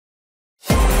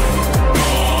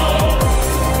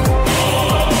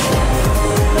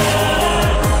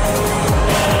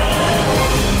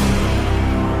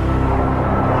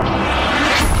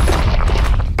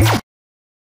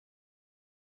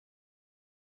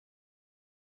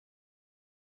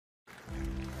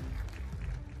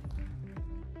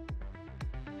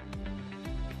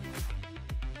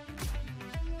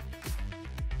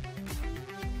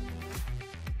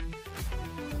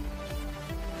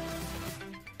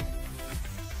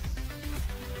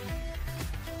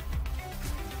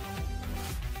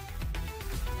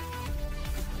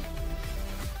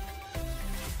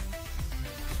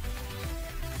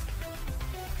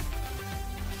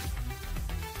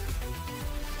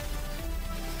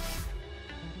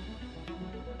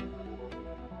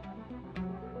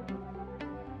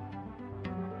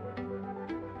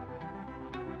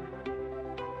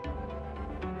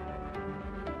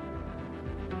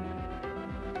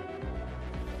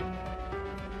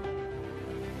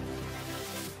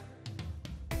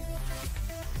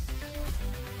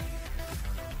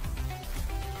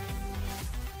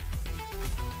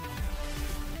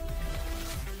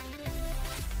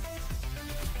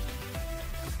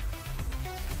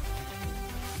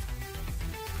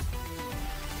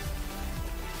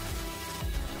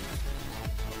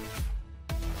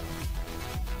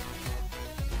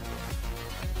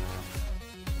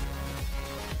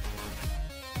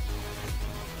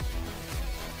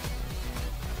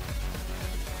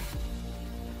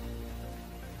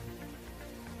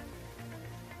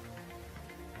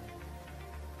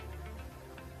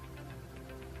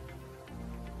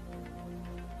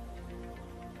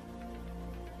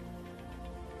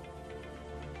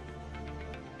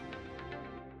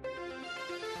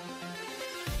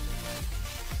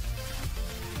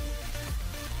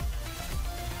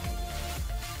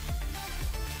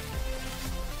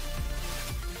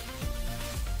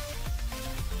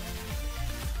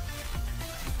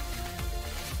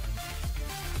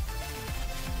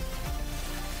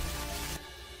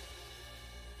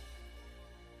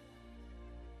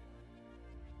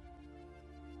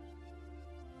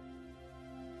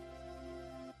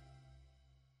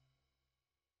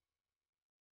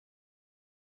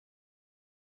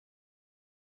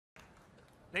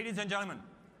Ladies and gentlemen,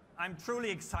 I'm truly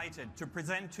excited to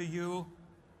present to you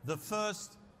the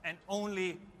first and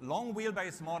only long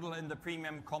wheelbase model in the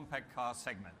premium compact car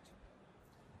segment.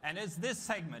 And as this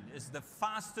segment is the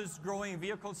fastest growing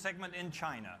vehicle segment in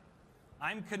China,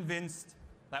 I'm convinced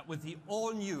that with the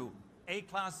all-new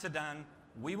A-Class Sedan,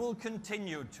 we will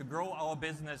continue to grow our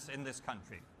business in this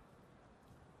country.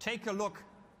 Take a look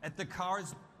at the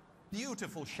car's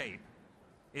beautiful shape,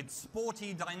 its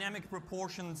sporty dynamic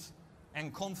proportions,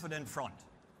 and confident front.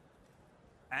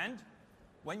 And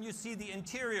when you see the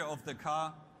interior of the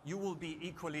car, you will be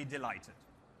equally delighted.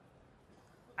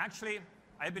 Actually,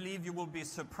 I believe you will be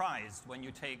surprised when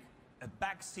you take a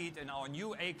back seat in our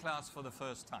new A-Class for the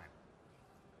first time.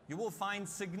 You will find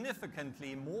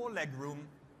significantly more legroom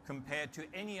compared to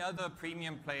any other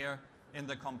premium player in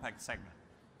the compact segment.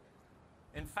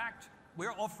 In fact,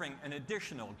 we're offering an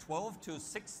additional 12 to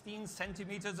 16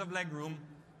 centimeters of legroom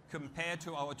compared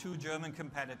to our two German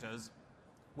competitors,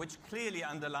 which clearly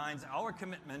underlines our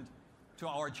commitment to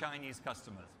our Chinese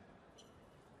customers.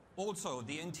 Also,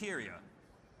 the interior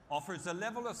offers a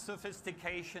level of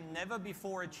sophistication never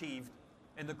before achieved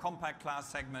in the compact class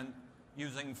segment,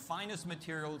 using finest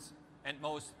materials and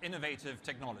most innovative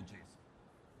technologies.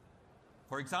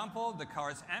 For example, the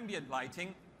car's ambient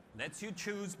lighting lets you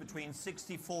choose between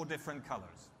 64 different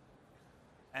colors.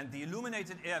 And the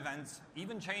illuminated air vents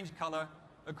even change color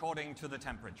according to the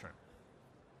temperature.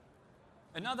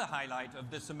 Another highlight of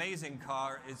this amazing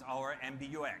car is our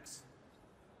MBUX.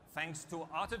 Thanks to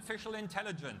artificial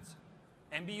intelligence,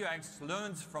 MBUX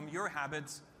learns from your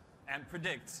habits and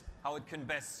predicts how it can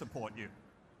best support you.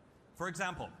 For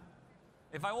example,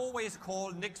 if I always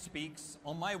call Nick Speaks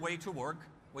on my way to work,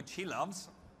 which he loves,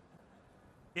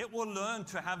 it will learn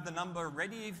to have the number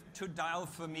ready to dial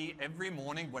for me every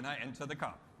morning when I enter the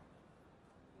car.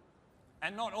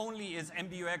 And not only is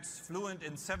MBUX fluent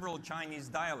in several Chinese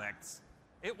dialects,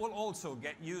 it will also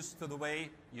get used to the way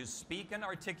you speak and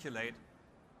articulate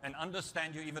and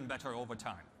understand you even better over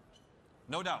time.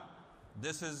 No doubt,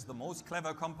 this is the most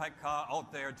clever compact car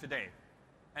out there today.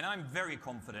 And I'm very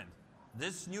confident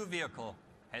this new vehicle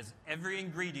has every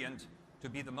ingredient to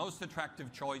be the most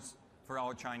attractive choice for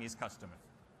our Chinese customers.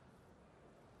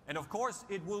 And of course,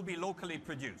 it will be locally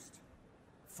produced.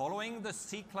 Following the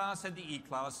C-Class and the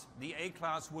E-Class, the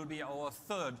A-Class will be our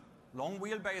third long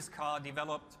wheelbase car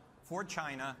developed for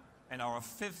China and our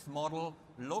fifth model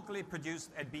locally produced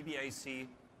at BBAC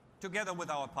together with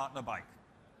our partner bike.